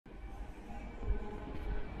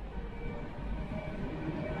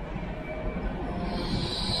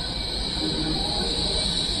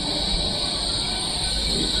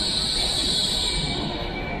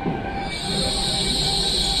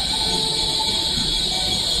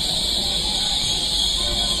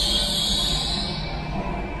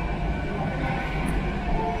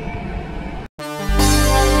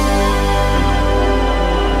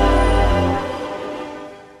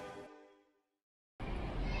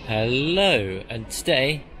Hello, and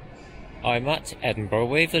today I'm at Edinburgh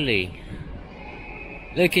Waverley,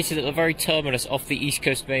 located at the very terminus off the East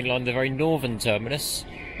Coast Main Line, the very northern terminus.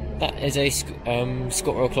 That is a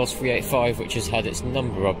Scotrail Class 385 which has had its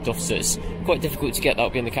number rubbed off, so it's quite difficult to get.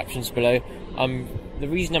 That'll be in the captions below. The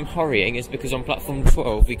reason I'm hurrying is because on platform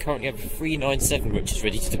 12 we currently have a 397 which is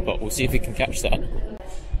ready to depart. We'll see if we can catch that.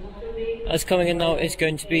 As coming in now is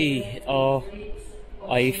going to be our...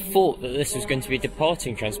 I thought that this was going to be a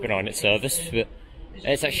departing Transpennine service, but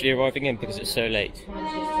it's actually arriving in because it's so late.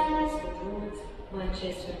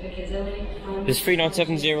 There's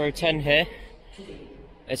 397010 here.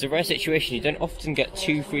 It's a rare situation, you don't often get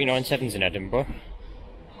two 397s in Edinburgh.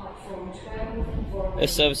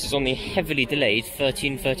 This service is on the heavily delayed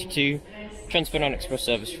 1332 Transpennine Express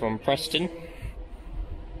service from Preston.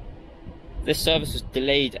 This service was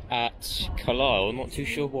delayed at Carlisle, I'm not too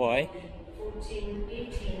sure why.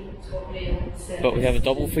 But we have a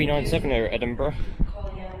double 397 here at Edinburgh.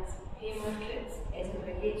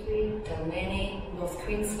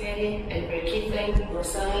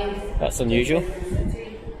 That's unusual.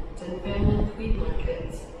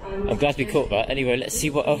 I'm glad we caught that. Anyway, let's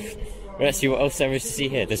see what else there is to see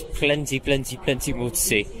here. There's plenty more to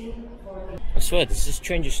see. I swear, does this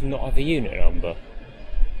train just not have a unit number?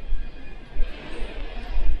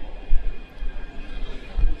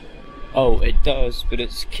 Oh, it does, but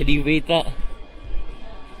it's... Can you read that?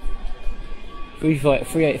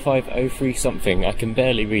 38503 something. I can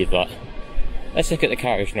barely read that. Let's look at the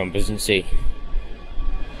carriage numbers and see.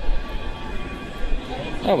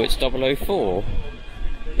 Oh, it's 004.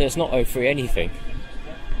 There's not 03 anything.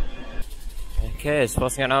 Okay, as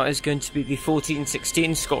passing out now is going to be the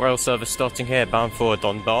 1416 Scotrail service starting here, bound for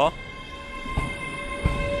Dunbar.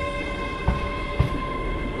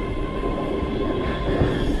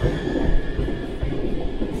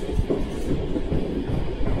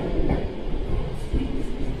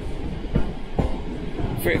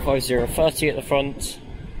 .385.030 at the front,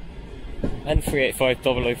 and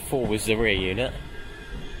 385.004 was the rear unit.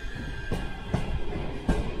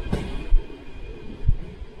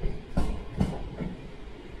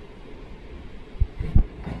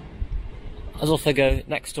 As off they go,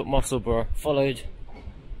 next up Musselburgh, followed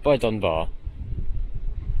by Dunbar.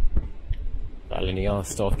 The LNER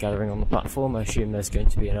staff gathering on the platform. I assume there's going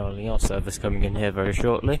to be an LNER service coming in here very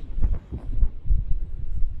shortly.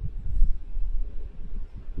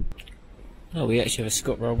 Oh, we actually have a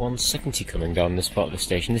Scotrail 170 coming down this part of the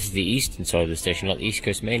station. This is the eastern side of the station, like the East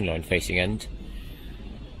Coast Main Line facing end.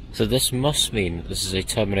 So this must mean that this is a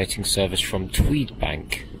terminating service from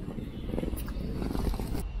Tweedbank.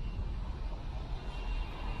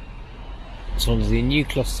 It's one of the new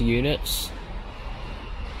cluster units.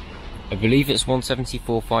 I believe it's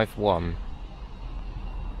 17451.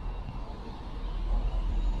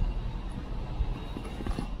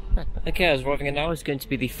 Okay, as arriving in now is going to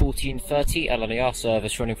be the 1430 LNER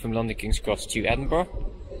service running from London King's Cross to Edinburgh.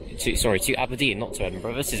 To Aberdeen, not to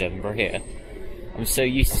Edinburgh. This is Edinburgh here. I'm so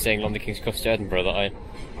used to saying London King's Cross to Edinburgh that I...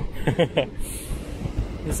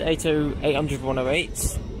 This is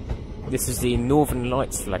 800-108. This is the Northern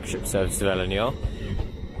Lights flagship service of LNER.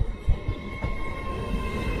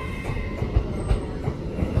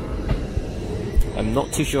 I'm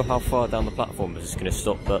not too sure how far down the platform this is going to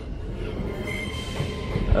stop, but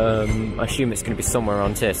I assume it's going to be somewhere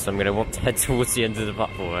around here, so I'm going to want to head towards the end of the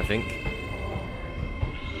platform, I think.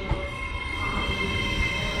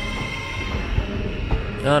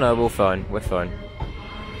 No, we're fine, we're fine.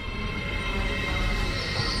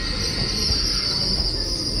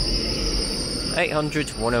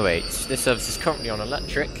 .800-108. This service is currently on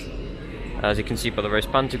electric. As you can see by the raised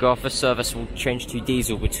pantograph, this service will change to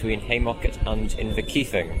diesel between Haymarket and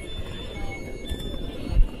Inverkeithing.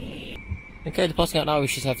 Okay, departing out now, we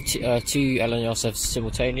should have two LNER services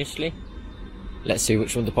simultaneously. Let's see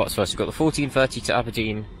which one departs first. We've got the 1430 to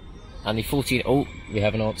Aberdeen, and the 14... Oh, we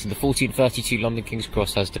have an answer. The 1430 to London King's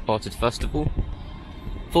Cross has departed first of all.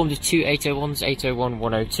 Formed of two 801s, 801,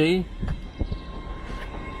 102.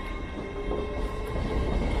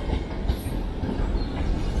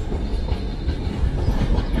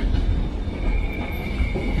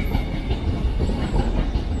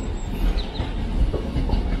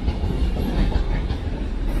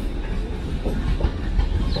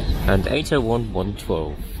 And 801,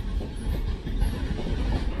 112.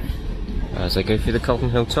 As I go through the Carlton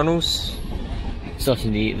Hill tunnels,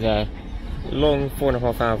 starting the long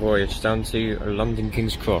 4.5 hour voyage down to London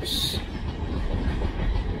King's Cross.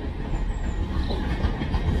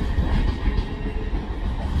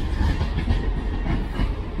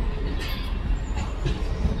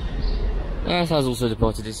 As has also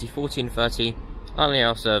departed is the 1430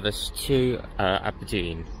 LNER service to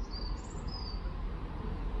Aberdeen.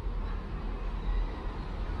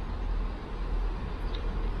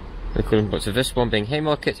 The equivalent points of this one being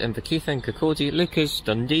Haymarket, Inverkeithing, Kirkcaldy, Lucas,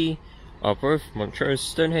 Dundee, Arbroath, Montrose,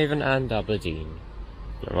 Stonehaven and Aberdeen.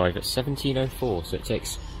 We'll arrive at 17:04, so it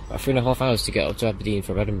takes about 3.5 hours to get up to Aberdeen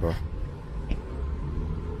from Edinburgh.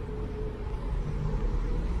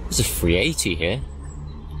 There's a 380 here.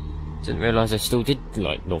 Didn't realise I still did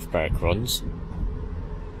like North Berwick runs.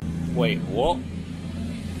 Wait, what?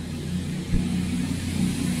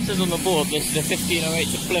 It says on the board this is a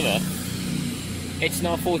 15:08 to Plymouth. It's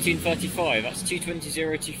now 14:35, that's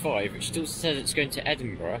 2:20:025, which still says it's going to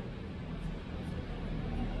Edinburgh.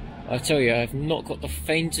 I tell you, I've not got the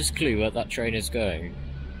faintest clue where that train is going.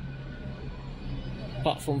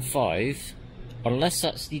 Platform 5, unless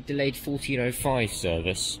that's the delayed 14:05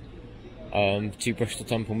 service to Bristol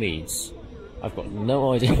Temple Meads, I've got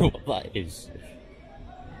no idea what that is.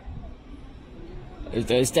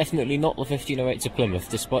 It's definitely not the 15:08 to Plymouth,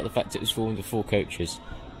 despite the fact it was formed of 4 coaches.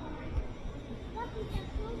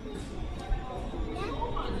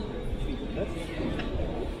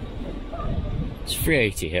 It's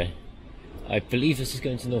 380 here. I believe this is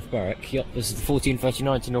going to North Berwick. Yep, this is the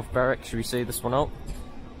 14:39 to North Berwick. Should we say this one out?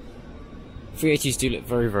 380s do look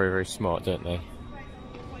very, very, very smart, don't they?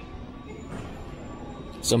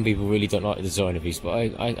 Some people really don't like the design of these, but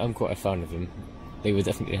I'm quite a fan of them. They were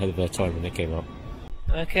definitely ahead of their time when they came out.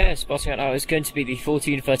 Okay, spotting out now is going to be the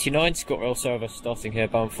 14:39 Scotrail service starting here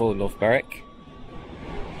bound for North Berwick.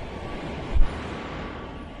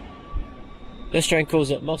 This train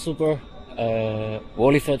calls at Musselburgh,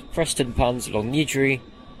 Wallingford, Preston Pans, Longniddry,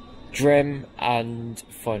 Drem and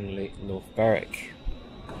finally North Berwick.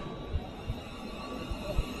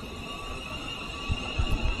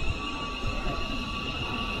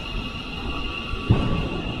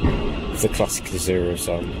 The classic zero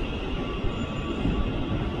sound.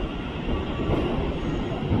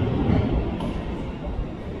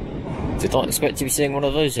 Did not expect to be seeing one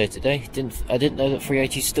of those here today. I didn't know that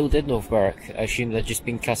 380s still did North Berwick. I assume they'd just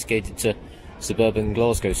been cascaded to suburban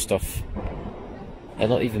Glasgow stuff. They're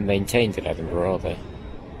not even maintained in Edinburgh, are they?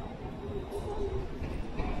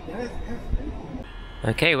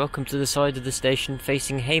 Okay, welcome to the side of the station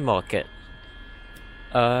facing Haymarket.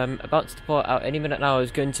 About to depart out any minute now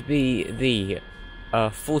is going to be the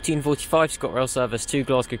 14:45 Scotrail service to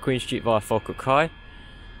Glasgow Queen Street via Falkirk High.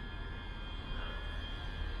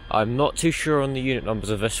 I'm not too sure on the unit numbers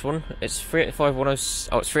of this one. It's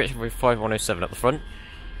 385-107 at the front,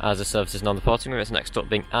 as the service is non-departing, with its next stop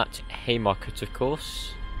being at Haymarket, of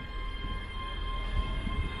course.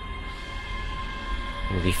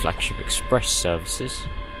 And the flagship express services.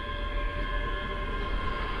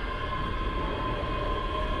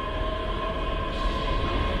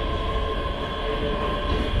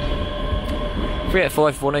 Three at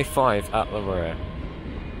 105 at the rear.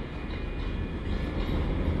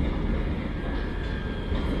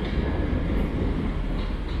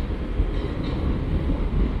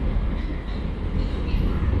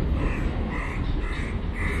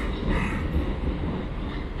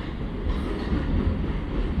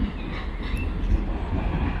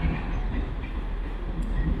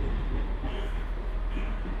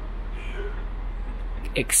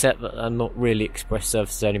 Except that they're not really express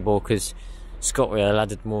services anymore, because Scotrail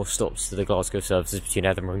added more stops to the Glasgow services between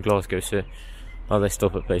Edinburgh and Glasgow, so they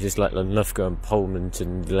stop at places like Llanlufgard and Polmont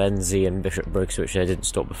and Lenzie and Bishopbriggs, which they didn't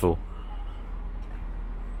stop before.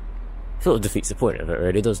 Sort of defeats the point of it,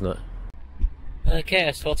 really, doesn't it?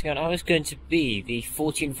 Okay, starting out, I was going to be the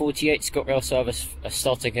 14:48 Scotrail service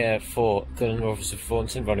starting here for Glenmore Office of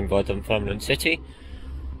Thornton, running by Dunfermline City.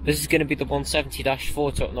 This is going to be the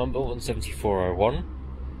 170-4 top number, 17401.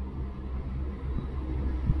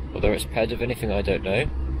 Whether it's paired with anything, I don't know.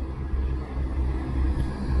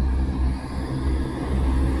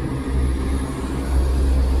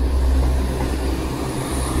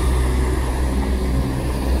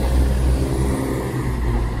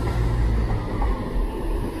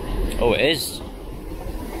 Oh, it is.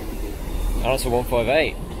 Oh, that's a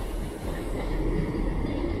 158.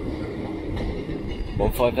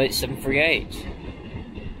 158738.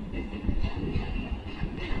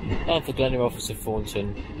 And for Glenmore Office of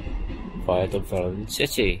Thornton via Dunfermline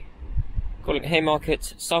City. Calling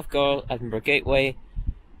Haymarket, South Gyle, Edinburgh Gateway,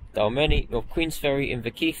 Dalmeny, North Queensferry,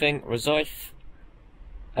 Inverkeithing, Rosyth.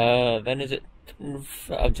 Then is it?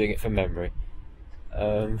 I'm doing it from memory.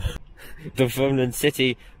 Dunfermline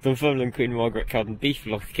City, Dunfermline, Queen Margaret, Carden Beef,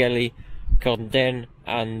 Lochgelly, Carden Den,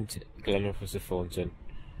 and Glenmore Office of Thornton.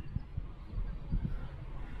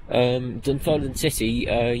 Dunfermline City,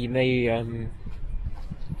 you may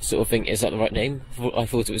sort of think, is that the right name? I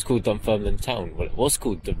thought it was called Dunfermline Town. Well, it was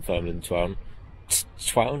called Dunfermline Town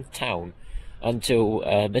until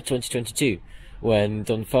mid-2022, when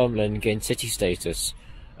Dunfermline gained city status,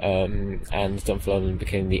 and Dunfermline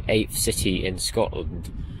became the 8th city in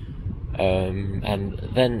Scotland. And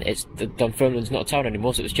then Dunfermline's not a town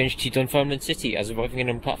anymore, so it was changed to Dunfermline City. As arriving in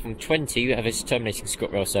on platform 20, we have its terminating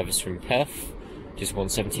Scotrail service from Perth, which is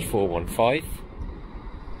 174.15.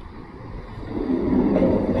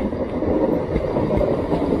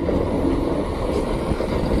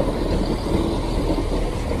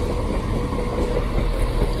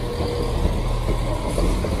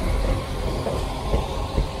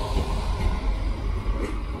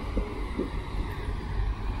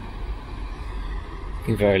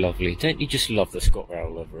 Very lovely. Don't you just love the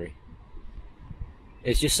Scotrail livery?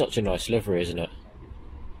 It's just such a nice livery, isn't it?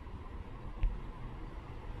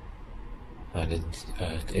 And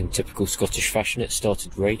in typical Scottish fashion, it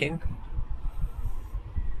started raining.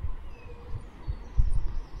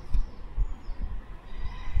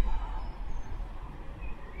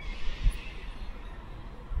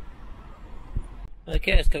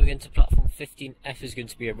 Okay, it's coming into platform 15F is going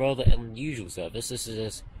to be a rather unusual service. This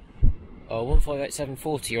is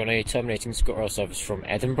 158.740 on a terminating Scotrail service from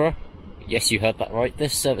Edinburgh. Yes, you heard that right.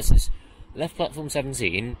 This service is left platform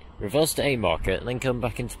 17, reverse to Haymarket, and then come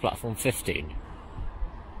back into platform 15.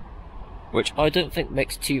 Which I don't think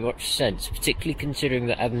makes too much sense, particularly considering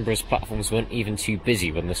that Edinburgh's platforms weren't even too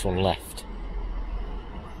busy when this one left.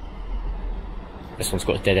 This one's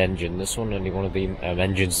got a dead engine. This one, only one of the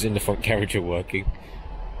engines in the front carriage are working.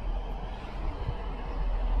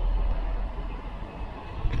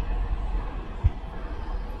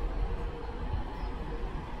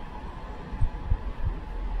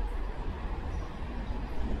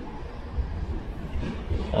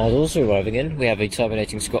 And also arriving in, we have a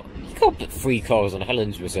terminating You can't put 3 cars on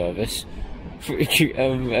Helensburgh service.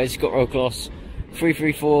 Scotrail class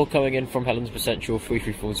 334 coming in from Helensburgh Central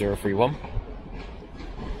 334031.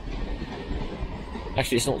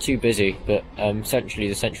 Actually, it's not too busy, but essentially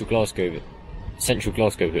the Central Glasgow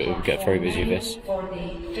bit will get very busy with this.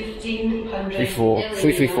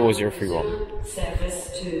 334031.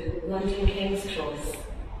 Service to London King's Cross.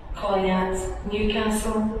 Calling at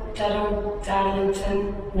Newcastle, Durham,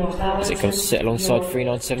 Darlington, North Allerton. As it comes to sit alongside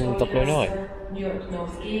 397.009. New York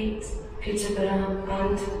North Gate, Peterborough,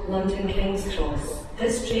 and London King's Cross.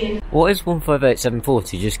 This train. What is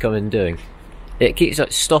 158.740 just coming doing? It keeps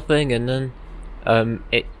like stopping, and then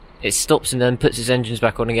it stops and then puts its engines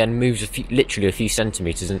back on again, moves literally a few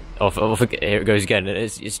centimetres, and here it goes again. And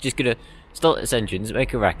it's just gonna start its engines,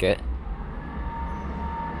 make a racket,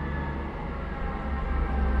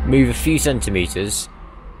 move a few centimetres,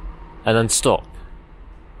 and then stop.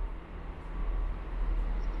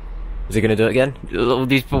 Is it going to do it again? All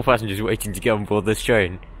these poor passengers waiting to get on board this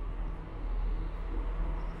train.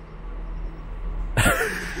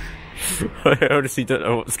 I honestly don't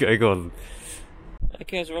know what's going on.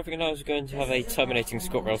 Okay, as we're wrapping now, we're going to have a terminating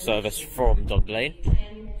Scotrail service from Dunblane.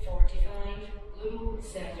 10:45, Blue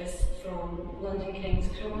service from London King's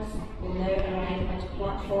Cross will now arrive at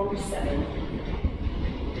platform 7.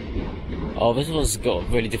 Oh, this one's got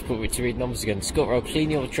really difficult to read numbers again. Scotrail, clean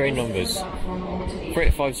your train numbers.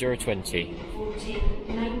 385020.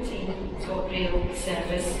 1419 Scotrail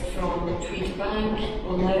service from Tweedbank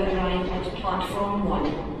will now arrive at platform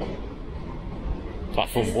 1.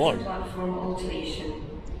 Platform 1? Platform alteration.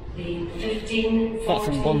 The 15.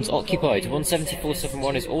 Platform 1's occupied.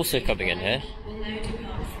 17471 is also coming in here. Will now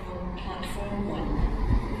depart from platform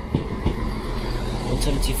 1.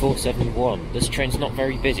 17471. This train's not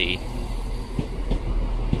very busy.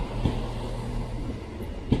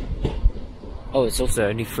 Oh, it's also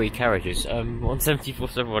only 3 carriages.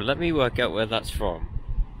 17471. Let me work out where that's from.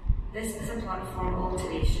 This is a platform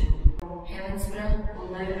alteration. Helensburgh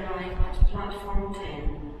will now arrive at platform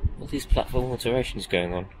 10. All these platform alterations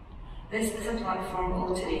going on. This is a platform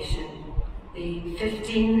alteration. The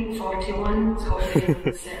 1541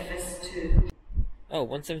 Scotrail service 2. Oh,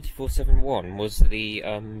 17471 was the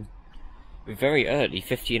very early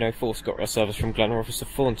 1504 Scotrail service from Glenrothes to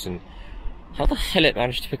Thornton. How the hell it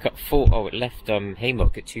managed to pick up 4? Oh, it left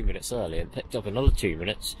Haymarket 2 minutes early and picked up another 2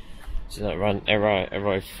 minutes. So that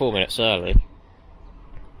arrived 4 minutes early.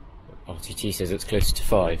 RTT says it's closer to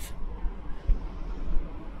 5.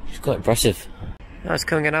 It's quite impressive. Now it's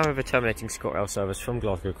coming in now with a terminating Scotrail service from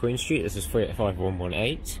Glasgow Queen Street. This is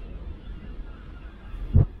 385118.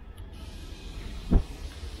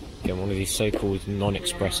 Again, one of these so-called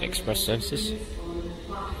non-express express services.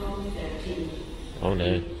 Oh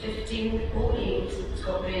no. 1508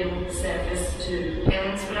 Scotrail service to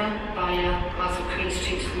Helensburgh via Glasgow Queen Queen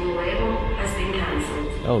Street low level has been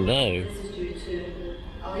cancelled. Oh no. This is due to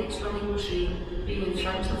a late running train being in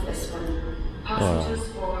front of this one. Passengers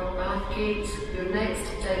for Bathgate, your next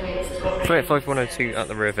direct Scotrail 385-102 at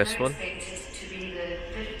the rear of this one. expected to be the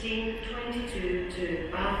 1522 to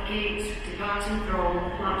Bathgate, departing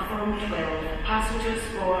from platform 12. Passengers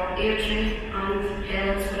for Airdrie and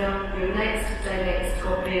Edinburgh, your next direct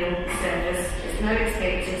Scotrail service is now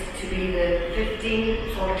expected to be the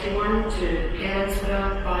 1541 to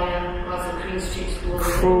Edinburgh via Glasgow Queen Street.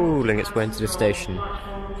 Crawling its way into the station.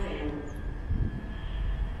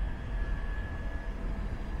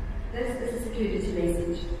 This is a security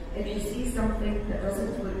message. If you see something that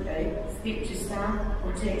doesn't look right, speak to staff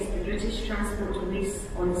or text the British Transport Police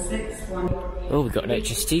on 61. Oh, we've got an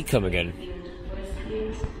HST coming in.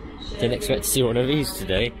 Didn't expect to see one of these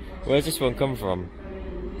today. Where's this one come from?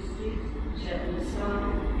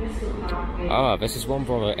 Ah, this is 1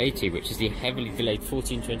 Bravo 80, which is the heavily delayed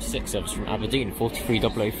 1426 service from Aberdeen,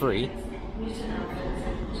 43003.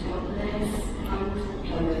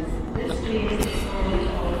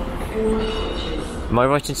 Am I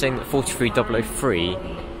right in saying that 43003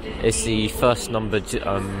 is the first numbered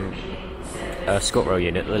Scotrail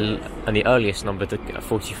unit, and the earliest numbered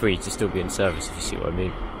 43 to still be in service, if you see what I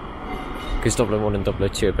mean? Because 001 and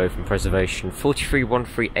 002 are both in preservation.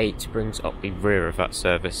 43138 brings up the rear of that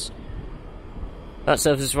service. That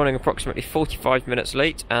service is running approximately 45 minutes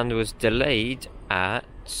late and was delayed at...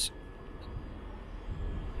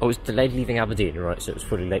 Oh, it was delayed leaving Aberdeen, right, so it was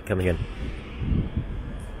fully late coming in.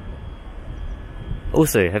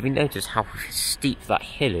 Also, have you noticed how steep that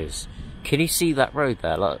hill is? Can you see that road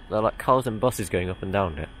there? There are like cars and buses going up and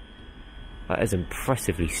down it. That is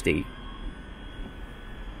impressively steep.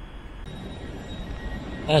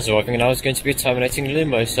 As arriving now is going to be a terminating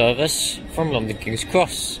limo service from London King's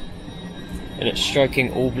Cross in its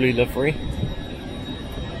striking all blue livery.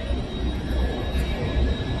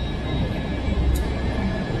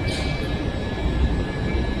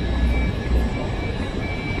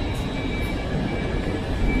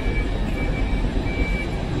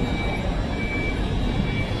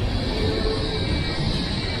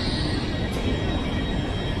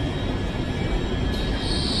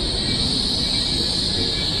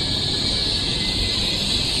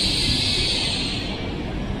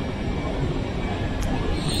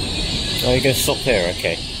 Oh, you're going to stop here?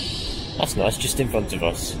 Okay. That's nice, just in front of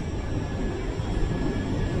us.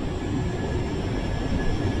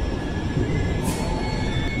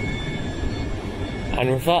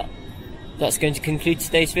 And with that, that's going to conclude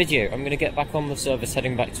today's video. I'm going to get back on the service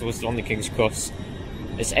heading back towards London King's Cross.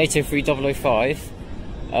 It's 8:03:05.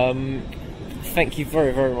 Thank you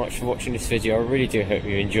very, very much for watching this video. I really do hope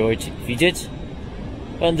you enjoyed. If you did,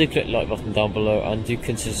 then do click the like button down below and do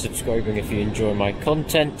consider subscribing if you enjoy my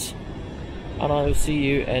content. And I will see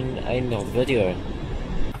you in another video.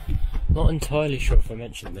 Not entirely sure if I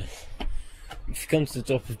mentioned this. If you come to the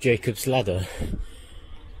top of Jacob's Ladder,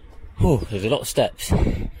 oh, there's a lot of steps.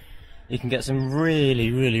 You can get some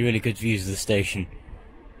really, really, really good views of the station.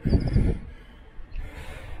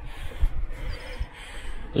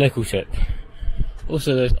 Local tip.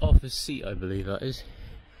 Also, there's Arthur's Seat, I believe that is.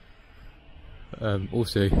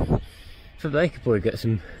 Also, from there you could probably get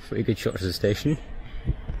some pretty good shots of the station.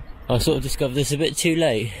 I sort of discovered this a bit too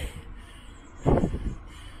late. Bye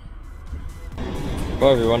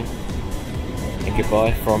everyone, and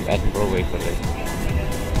goodbye from Edinburgh Waverley.